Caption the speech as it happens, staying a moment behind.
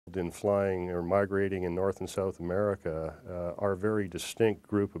in flying or migrating in North and South America are a very distinct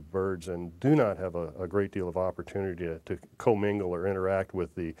group of birds and do not have a great deal of opportunity to commingle or interact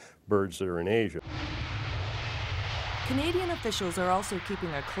with the birds that are in Asia. Canadian officials are also keeping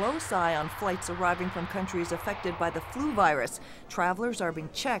a close eye on flights arriving from countries affected by the flu virus. Travelers are being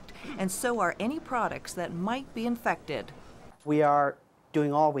checked, and so are any products that might be infected. We are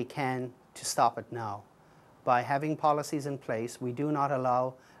doing all we can to stop it now. By having policies in place, we do not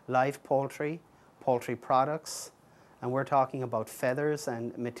allow live poultry, poultry products, and we're talking about feathers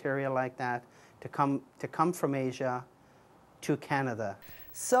and material like that to come from Asia to Canada.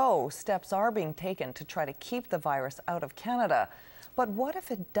 So, steps are being taken to try to keep the virus out of Canada. But what if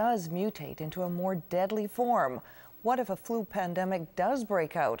it does mutate into a more deadly form? What if a flu pandemic does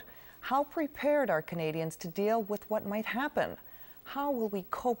break out? How prepared are Canadians to deal with what might happen? How will we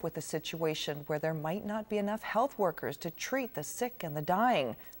cope with a situation where there might not be enough health workers to treat the sick and the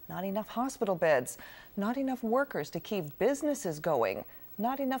dying, not enough hospital beds, not enough workers to keep businesses going,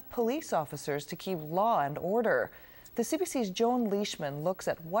 not enough police officers to keep law and order? The CBC's Joan Leishman looks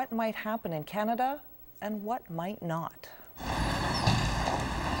at what might happen in Canada and what might not.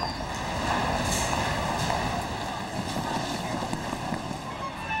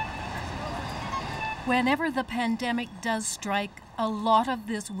 Whenever the pandemic does strike, a lot of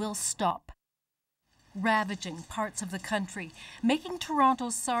this will stop, ravaging parts of the country, making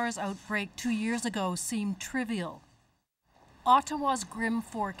Toronto's SARS outbreak 2 years ago seem trivial. Ottawa's grim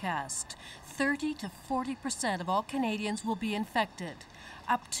forecast: 30 to 40% of all Canadians will be infected.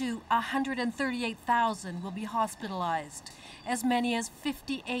 Up to 138,000 will be hospitalized. As many as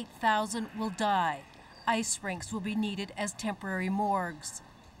 58,000 will die. Ice rinks will be needed as temporary morgues.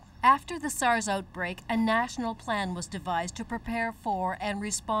 After the SARS outbreak, a national plan was devised to prepare for and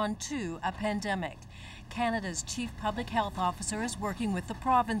respond to a pandemic. Canada's Chief Public Health Officer is working with the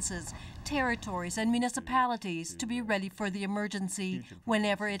provinces, territories and municipalities to be ready for the emergency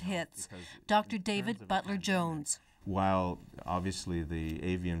whenever it hits. Dr. David Butler-Jones. While obviously the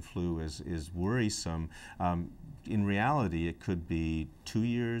avian flu is worrisome, in reality it could be 2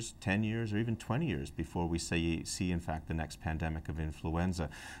 years, 10 years, or even 20 years before we see in fact the next pandemic of influenza.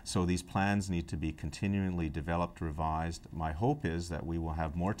 So these plans need to be continually developed, revised. My hope is that we will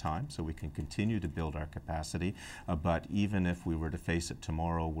have more time so we can continue to build our capacity, but even if we were to face it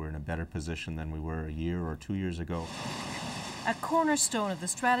tomorrow, we're in a better position than we were a year or 2 years ago. A cornerstone of the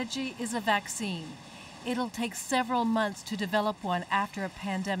strategy is a vaccine. It'll take several months to develop one after a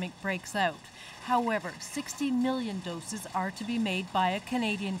pandemic breaks out. However, 60 million doses are to be made by a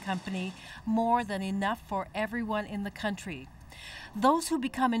Canadian company, more than enough for everyone in the country. Those who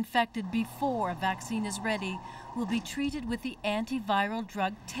become infected before a vaccine is ready will be treated with the antiviral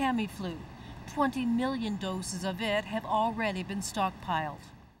drug Tamiflu. 20 million doses of it have already been stockpiled.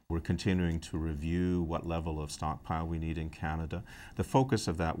 We're continuing to review what level of stockpile we need in Canada. The focus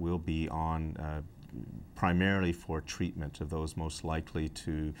of that will be on primarily for treatment of those most likely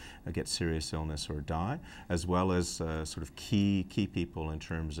to get serious illness or die, as well as sort of key people in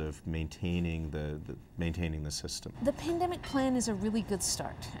terms of maintaining the system. The pandemic plan is a really good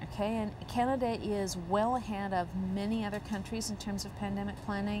start, okay? And Canada is well ahead of many other countries in terms of pandemic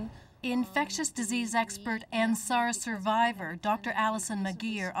planning. Infectious disease expert and SARS survivor Dr. Alison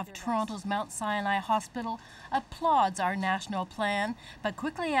McGeer of Toronto's Mount Sinai Hospital applauds our national plan, but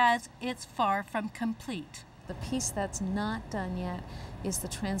quickly adds it's far from complete. The piece that's not done yet is the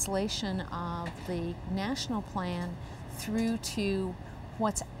translation of the national plan through to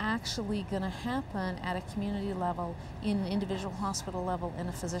what's actually going to happen at a community level, in an individual hospital level, in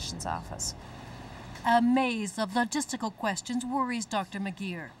a physician's office. A maze of logistical questions worries Dr.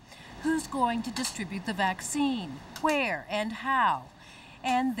 McGeer. Who's going to distribute the vaccine? Where and how?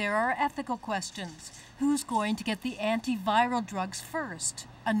 And there are ethical questions. Who's going to get the antiviral drugs first?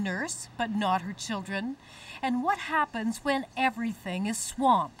 A nurse, but not her children? And what happens when everything is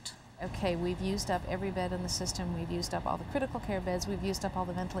swamped? Okay, we've used up every bed in the system, we've used up all the critical care beds, we've used up all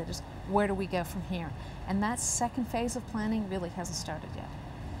the ventilators. Where do we go from here? And that second phase of planning really hasn't started yet.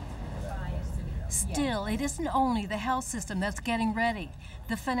 Still, it isn't only the health system that's getting ready.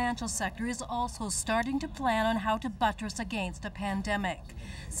 The financial sector is also starting to plan on how to buttress against a pandemic.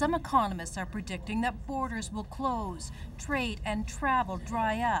 Some economists are predicting that borders will close, trade and travel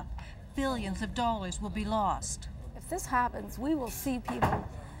dry up, billions of dollars will be lost. If this happens, we will see people,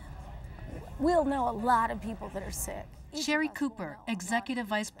 we'll know a lot of people that are sick. Sherry Cooper, Executive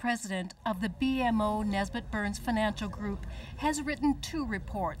Vice President of the BMO Nesbitt Burns Financial Group, has written 2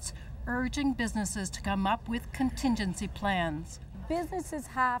 reports urging businesses to come up with contingency plans. Businesses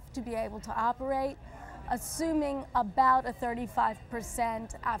have to be able to operate assuming about a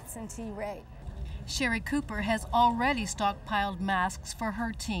 35% absentee rate. Sherry Cooper has already stockpiled masks for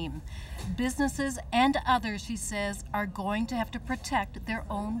her team. Businesses and others, she says, are going to have to protect their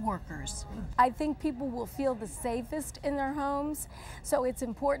own workers. I think people will feel the safest in their homes, so it's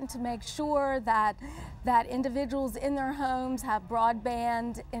important to make sure that individuals in their homes have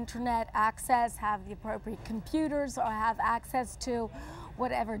broadband internet access, have the appropriate computers, or have access to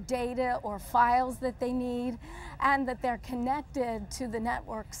whatever data or files that they need, and that they're connected to the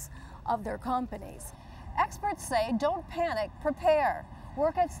networks of their companies. Experts say don't panic, prepare.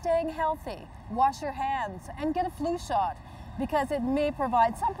 Work at staying healthy, wash your hands, and get a flu shot, because it may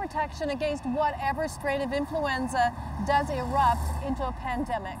provide some protection against whatever strain of influenza does erupt into a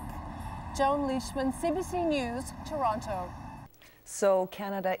pandemic. Joan Leishman, CBC News, Toronto. So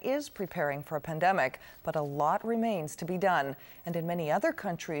Canada is preparing for a pandemic, but a lot remains to be done. And in many other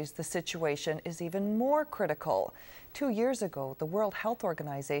countries, the situation is even more critical. 2 years ago, the World Health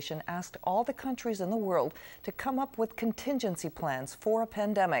Organization asked all the countries in the world to come up with contingency plans for a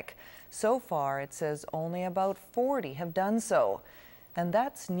pandemic. So far, it says only about 40 have done so. And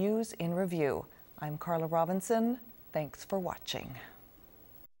that's News in Review. I'm Carla Robinson. Thanks for watching.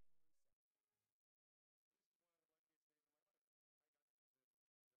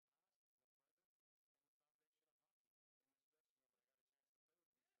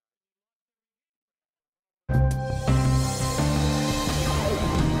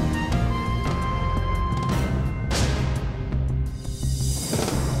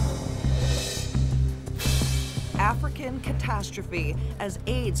 African catastrophe as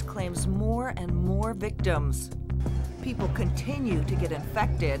AIDS claims more and more victims. People continue to get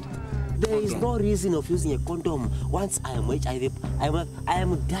infected. There is no reason of using a condom. Once I am HIV, I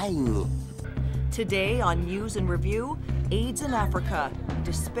am dying. Today on News in Review, AIDS in Africa,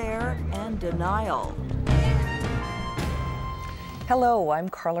 despair and denial. Hello, I'm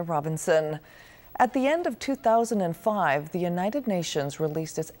Carla Robinson. At the end of 2005, the United Nations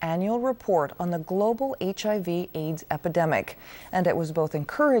released its annual report on the global HIV/AIDS epidemic, and it was both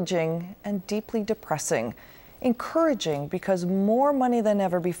encouraging and deeply depressing. Encouraging because more money than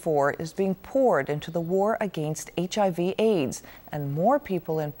ever before is being poured into the war against HIV/AIDS, and more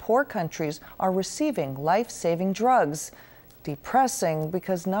people in poor countries are receiving life-saving drugs. Depressing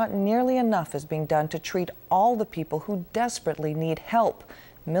because not nearly enough is being done to treat all the people who desperately need help.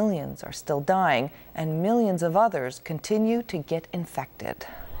 Millions are still dying, and millions of others continue to get infected.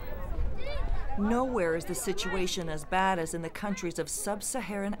 Nowhere is the situation as bad as in the countries of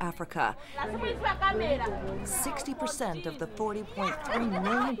sub-Saharan Africa. 60% of the 40.3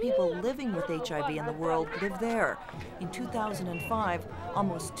 million people living with HIV in the world live there. In 2005,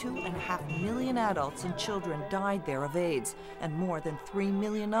 almost 2.5 million adults and children died there of AIDS, and more than 3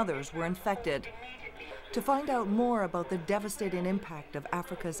 million others were infected. To find out more about the devastating impact of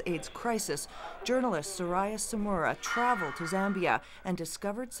Africa's AIDS crisis, journalist Soraya Samura traveled to Zambia and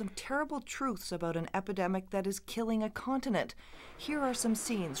discovered some terrible truths about an epidemic that is killing a continent. Here are some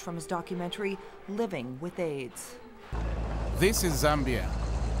scenes from his documentary, Living with AIDS. This is Zambia.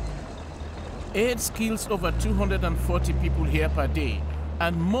 AIDS kills over 240 people here per day,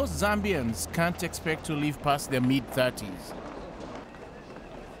 and most Zambians can't expect to live past their mid-30s.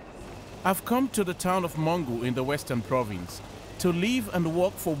 I've come to the town of Mongu in the Western Province to live and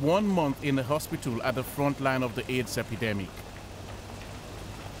work for 1 month in a hospital at the front line of the AIDS epidemic.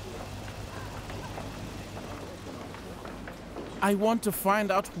 I want to find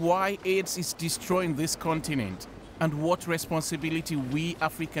out why AIDS is destroying this continent and what responsibility we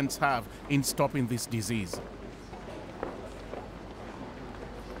Africans have in stopping this disease.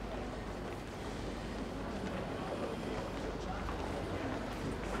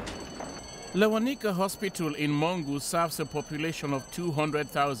 Lewanika Hospital in Mongu serves a population of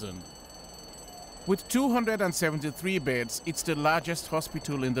 200,000. With 273 beds, it's the largest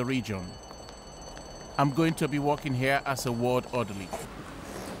hospital in the region. I'm going to be working here as a ward orderly.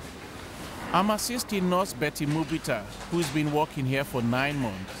 I'm assisting Nurse Betty Mubita, who's been working here for 9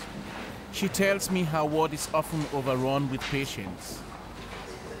 months. She tells me her ward is often overrun with patients.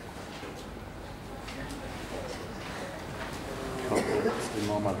 What's the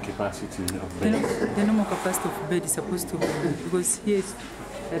normal capacity of beds? The normal capacity of bed is supposed to be, because here it's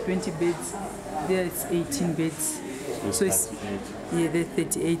 20 beds, there it's 18 beds. So it's 38? Yeah, there's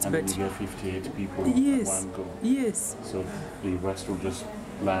 38, and but... you get 58 people yes, at one go? Yes. So the rest will just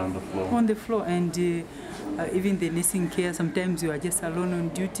lie on the floor? On the floor, and even the nursing care, sometimes you are just alone on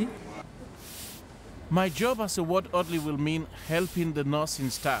duty. My job as a ward orderly will mean helping the nursing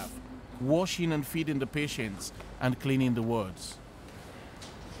staff, washing and feeding the patients, and cleaning the wards.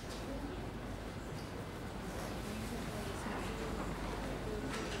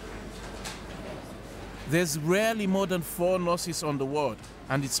 There's rarely more than 4 nurses on the ward,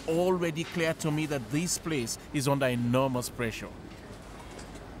 and it's already clear to me that this place is under enormous pressure.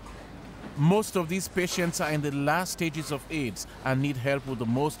 Most of these patients are in the last stages of AIDS and need help with the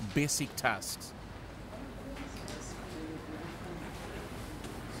most basic tasks.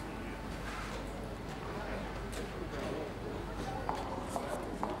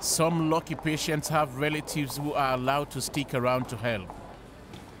 Some lucky patients have relatives who are allowed to stick around to help.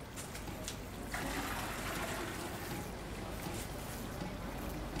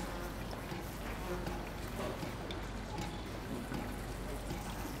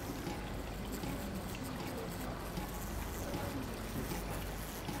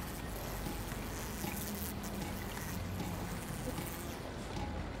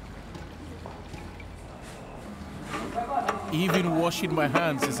 Even washing my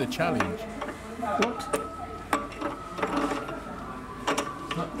hands is a challenge. What?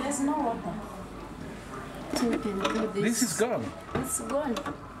 There's no water. So we can do this. This is gone. It's gone.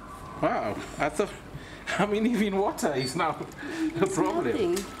 Wow. I mean, even water is now a problem.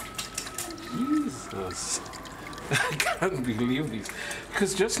 Nothing. Jesus. I can't believe this.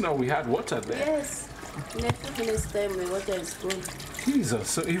 Because just now we had water there. Yes. Next time the water is gone. Jesus.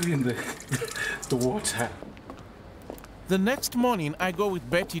 So even the water. The next morning, I go with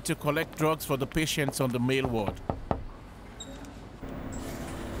Betty to collect drugs for the patients on the male ward.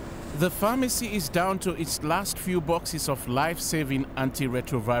 The pharmacy is down to its last few boxes of life-saving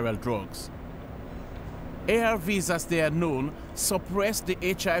antiretroviral drugs. ARVs, as they are known, suppress the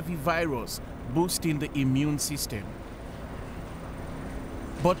HIV virus, boosting the immune system.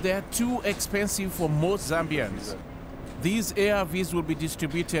 But they are too expensive for most Zambians. These ARVs will be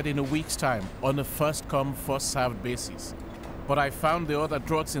distributed in a week's time on a first-come, first-served basis. But I found the other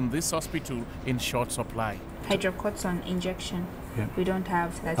drugs in this hospital in short supply. Hydrocortisone injection, yeah. We don't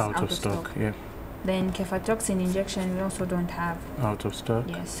have, that's out of stock. Yeah. Then cefatoxin injection, we also don't have. Out of stock?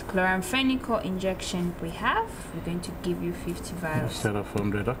 Yes. Chloramphenicol injection, we have. We're going to give you 50 vials. Instead of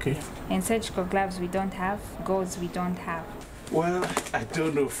 100, okay. And surgical gloves, we don't have. Gauze, we don't have. Well, I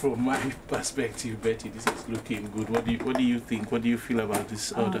don't know from my perspective, Betty, this is looking good. What do you think? What do you feel about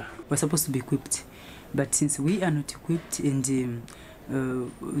this order? We're supposed to be equipped, but since we are not equipped and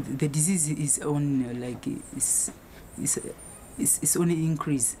the disease is on it's on an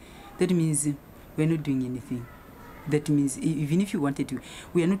increase, that means we're not doing anything. That means even if you wanted to,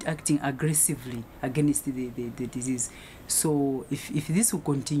 we are not acting aggressively against the disease. So if this will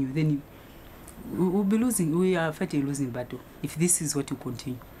continue, then we'll be losing. We are fighting a losing battle if this is what will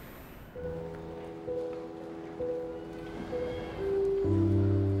continue.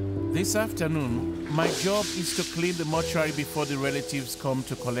 This afternoon, my job is to clean the mortuary before the relatives come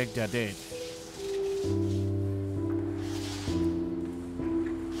to collect their dead.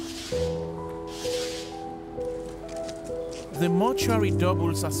 The mortuary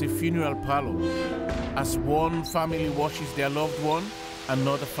doubles as a funeral parlor. As one family washes their loved one,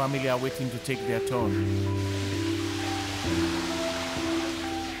 another family are waiting to take their turn.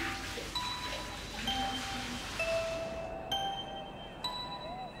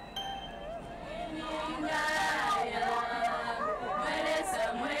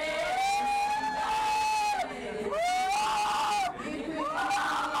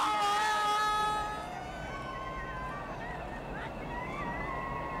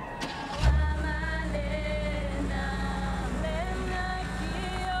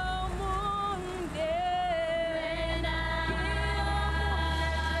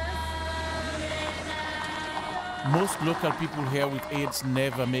 Most local people here with AIDS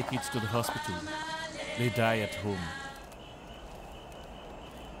never make it to the hospital. They die at home.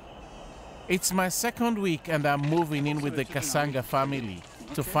 It's my second week and I'm moving in with the Kasanga family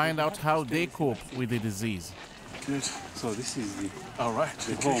to find out how they cope with the disease. Good. So this is the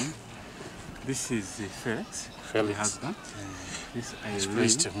home. This is the Felix, the husband. This is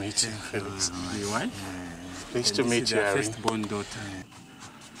pleased to meet you, Felix. The wife. Pleased to meet you, Irene. Firstborn daughter.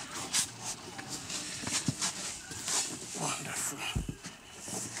 Wonderful.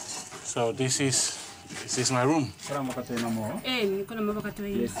 So this is my room. Yes,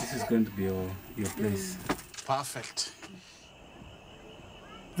 this is going to be your place. Perfect.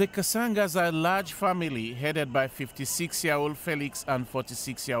 The Kasangas are a large family headed by 56-year-old Felix and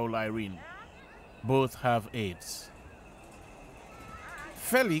 46-year-old Irene. Both have AIDS.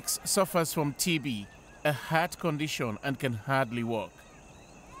 Felix suffers from TB, a heart condition, and can hardly walk.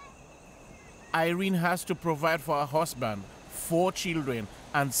 Irene has to provide for her husband, 4 children,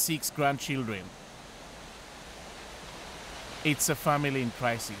 and 6 grandchildren. It's a family in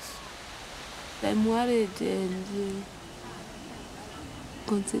crisis. I'm worried and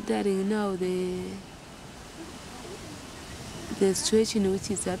considering now the the situation which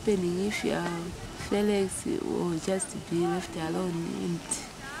is happening, if Felix will just be left alone, and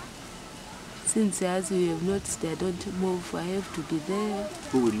since as we have noticed I don't move, I have to be there.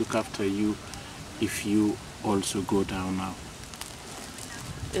 Who will look after you if you also go down now?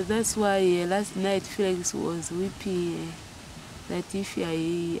 That's why last night Felix was weeping that if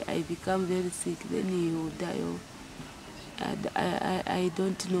I become very sick, then he will die. And I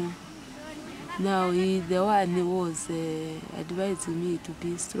don't know. Now the one who was advising me to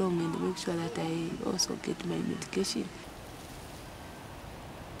be strong and make sure that I also get my medication.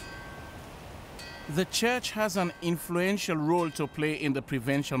 The church has an influential role to play in the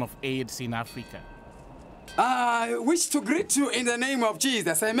prevention of AIDS in Africa. I wish to greet you in the name of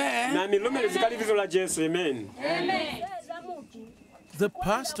Jesus. Amen. Amen. Amen. The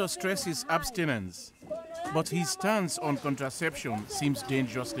pastor stresses abstinence, but his stance on contraception seems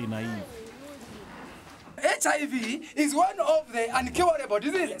dangerously naive. HIV is one of the incurable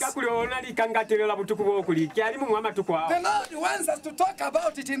diseases. The Lord wants us to talk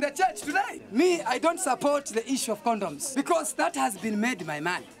about it in the church today. Me, I don't support the issue of condoms because that has been made by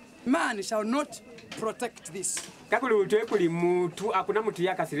man. Man shall not protect this.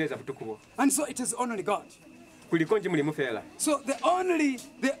 And so it is only God. So the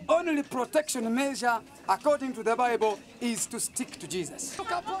only protection measure according to the Bible is to stick to Jesus.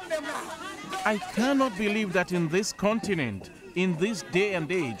 I cannot believe that in this continent, in this day and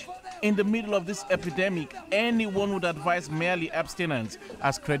age, in the middle of this epidemic, anyone would advise merely abstinence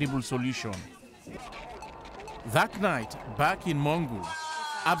as credible solution. That night, back in Mongu,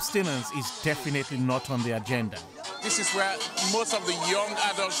 abstinence is definitely not on the agenda. This is where most of the young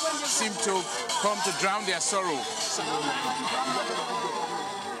adults seem to come to drown their sorrow.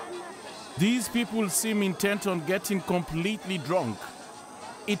 These people seem intent on getting completely drunk.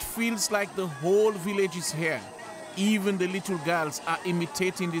 It feels like the whole village is here. Even the little girls are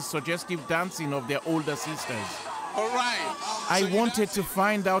imitating the suggestive dancing of their older sisters. All right. I wanted to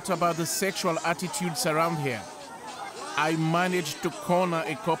find out about the sexual attitudes around here. I managed to corner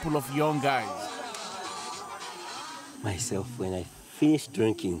a couple of young guys. Myself, when I finish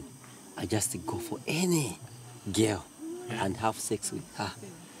drinking, I just go for any girl and have sex with her.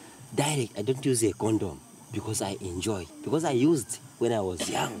 Direct, I don't use a condom because I enjoy. Because I used when I was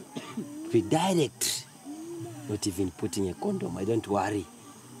young. Be direct, not even putting a condom, I don't worry.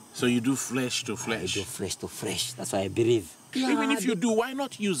 So you do flesh to flesh? I do flesh to flesh, that's why I believe. Even if you do, why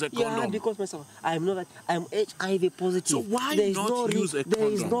not use a condom? Yeah, because myself, I'm HIV positive. So why not use a condom? There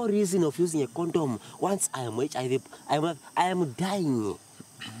is no reason of using a condom. Once I am HIV, I am dying.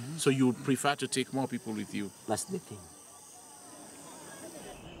 So you would prefer to take more people with you? That's the thing.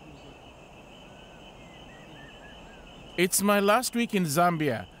 It's my last week in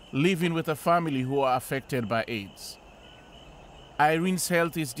Zambia, living with a family who are affected by AIDS. Irene's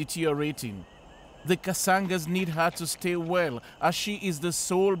health is deteriorating. The Kasangas need her to stay well, as she is the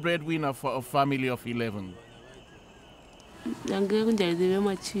sole breadwinner for a family of 11.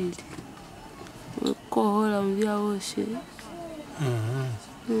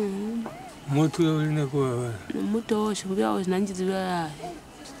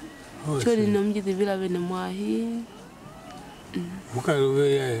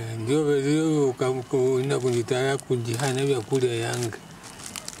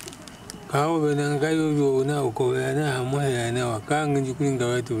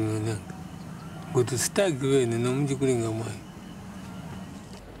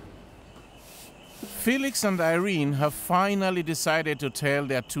 Felix and Irene have finally decided to tell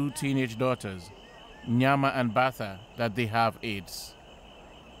their two teenage daughters, Nyama and Batha, that they have AIDS.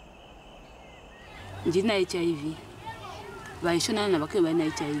 Njina HIV. Vaishona na bakwe bana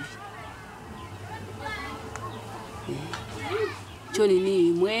HIV. Choni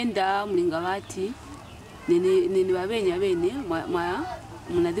ni mwenda mlingawati nini babenya bene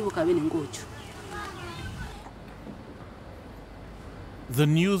munadhibuka bene ngocho. The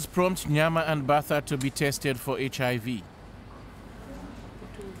news prompts Nyama and Batha to be tested for HIV.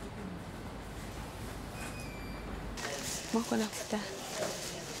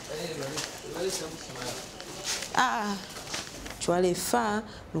 Chwale fa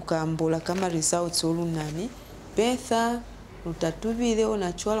lukambula kama results olunani Betha lutatubile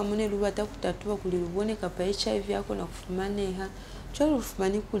ona chwala mune lubata kutatuba kuli luboneka pa HIV yako na kufumaneha chwale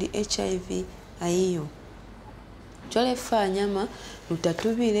lufumani kuli HIV ayiyo chwale fa Nyama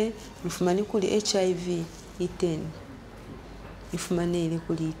lutatubile lufumani kuli HIV iteni ifumane ile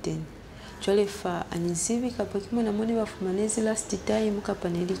kuli iteni chwale fa anizibi kapa kimo na mone bafumanezi last time kapa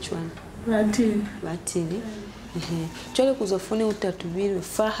neli chwana batini chole kuzofune utatubile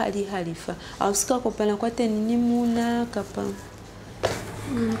fa hali halifa ausika kopana kwate ni muna kapa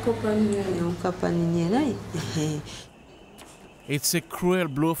It's a cruel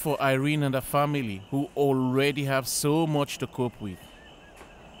blow for Irene and her family, who already have so much to cope with.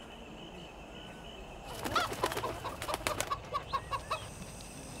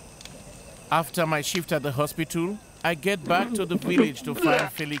 After my shift at the hospital, I get back to the village to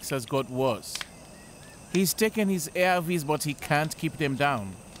find Felix has got worse. He's taken his ARVs, but he can't keep them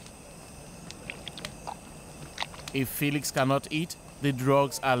down. If Felix cannot eat, the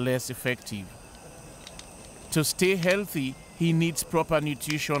drugs are less effective. To stay healthy, he needs proper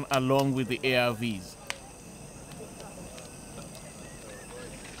nutrition along with the ARVs.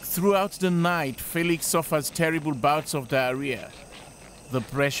 Throughout the night, Felix suffers terrible bouts of diarrhea. The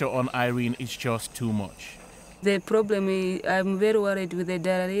pressure on Irene is just too much. The problem is I'm very worried with the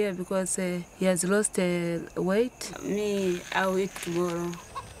diarrhea because he has lost weight. Me, I'll eat tomorrow.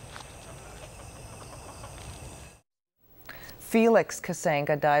 Felix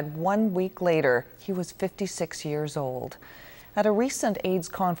Kasenga died 1 week later. He was 56 years old. At a recent AIDS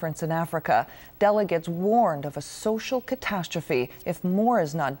conference in Africa, delegates warned of a social catastrophe if more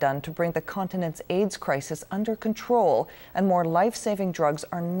is not done to bring the continent's AIDS crisis under control and more life-saving drugs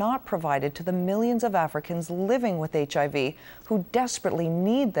are not provided to the millions of Africans living with HIV who desperately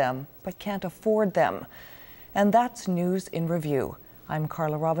need them but can't afford them. And that's News in Review. I'm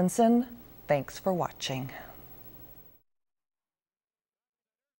Carla Robinson. Thanks for watching.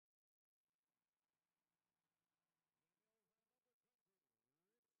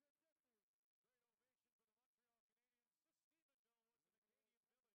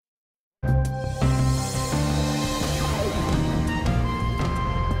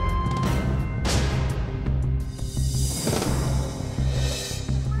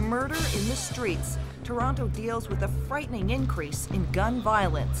 Murder in the streets. Toronto deals with a frightening increase in gun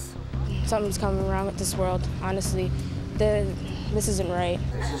violence. Something's coming wrong with this world, honestly. This isn't right.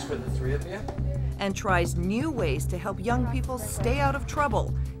 This is for the three of you? And tries new ways to help young people stay out of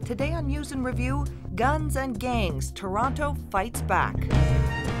trouble. Today on News in Review, guns and gangs, Toronto fights back.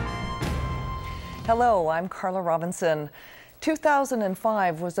 Hello, I'm Carla Robinson.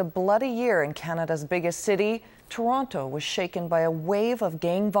 2005 was a bloody year in Canada's biggest city. Toronto was shaken by a wave of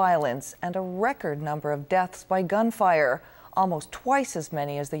gang violence and a record number of deaths by gunfire, almost twice as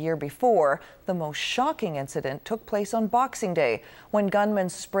many as the year before. The most shocking incident took place on Boxing Day, when gunmen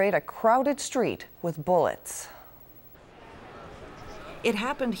sprayed a crowded street with bullets. It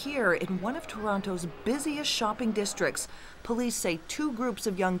happened here in one of Toronto's busiest shopping districts. Police say two groups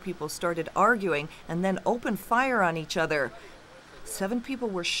of young people started arguing and then opened fire on each other. 7 people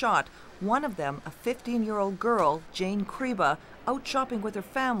were shot. One of them, a 15-year-old girl, Jane Kriba, out shopping with her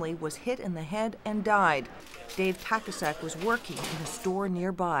family, was hit in the head and died. Dave Pakasak was working in a store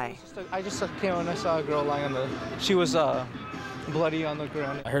nearby. I just came and I saw a girl lying on the... She was bloody on the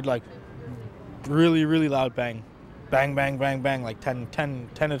ground. I heard like really, really loud bang. Bang, bang, bang, bang, like 10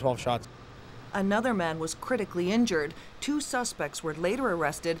 to 12 shots. Another man was critically injured. 2 suspects were later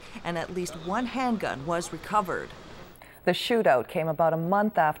arrested and at least 1 handgun was recovered. The shootout came about a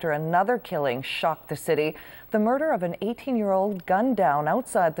month after another killing shocked the city. The murder of an 18-year-old gunned down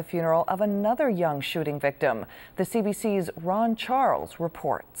outside the funeral of another young shooting victim. The CBC's Ron Charles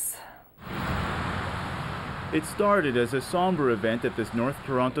reports. It started as a somber event at this North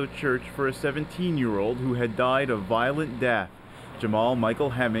Toronto church for a 17-year-old who had died a violent death. Jamal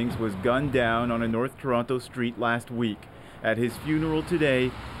Michael Hemmings was gunned down on a North Toronto street last week. At his funeral today,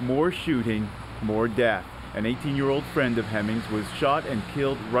 more shooting, more death. An 18-year-old friend of Hemmings was shot and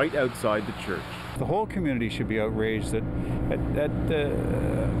killed right outside the church. The whole community should be outraged at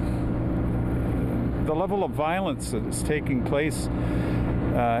the level of violence that is taking place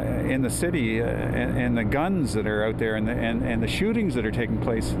in the city and the guns that are out there and the shootings that are taking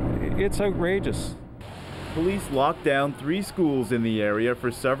place. It's outrageous. Police locked down 3 schools in the area for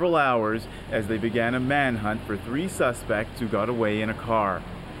several hours as they began a manhunt for 3 suspects who got away in a car.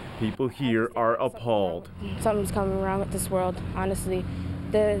 People here are appalled. Something's coming wrong with this world, honestly.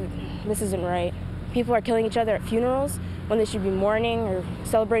 This isn't right. People are killing each other at funerals when they should be mourning or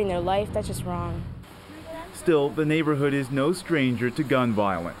celebrating their life. That's just wrong. Still, the neighborhood is no stranger to gun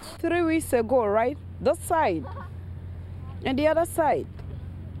violence. 3 weeks ago, right, that side and the other side,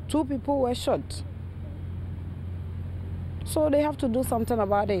 2 people were shot. So they have to do something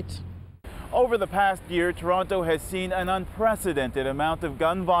about it. Over the past year, Toronto has seen an unprecedented amount of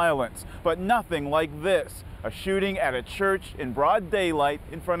gun violence, but nothing like this, a shooting at a church in broad daylight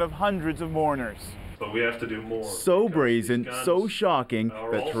in front of hundreds of mourners. but we have to do more. So brazen, so shocking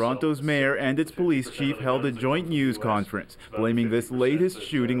that Toronto's mayor and its police chief held a joint news conference, blaming this latest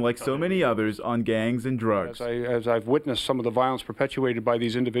shooting, like so many others, on gangs and drugs. As I've witnessed some of the violence perpetuated by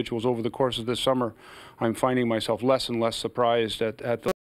these individuals over the course of this summer, I'm finding myself less and less surprised at the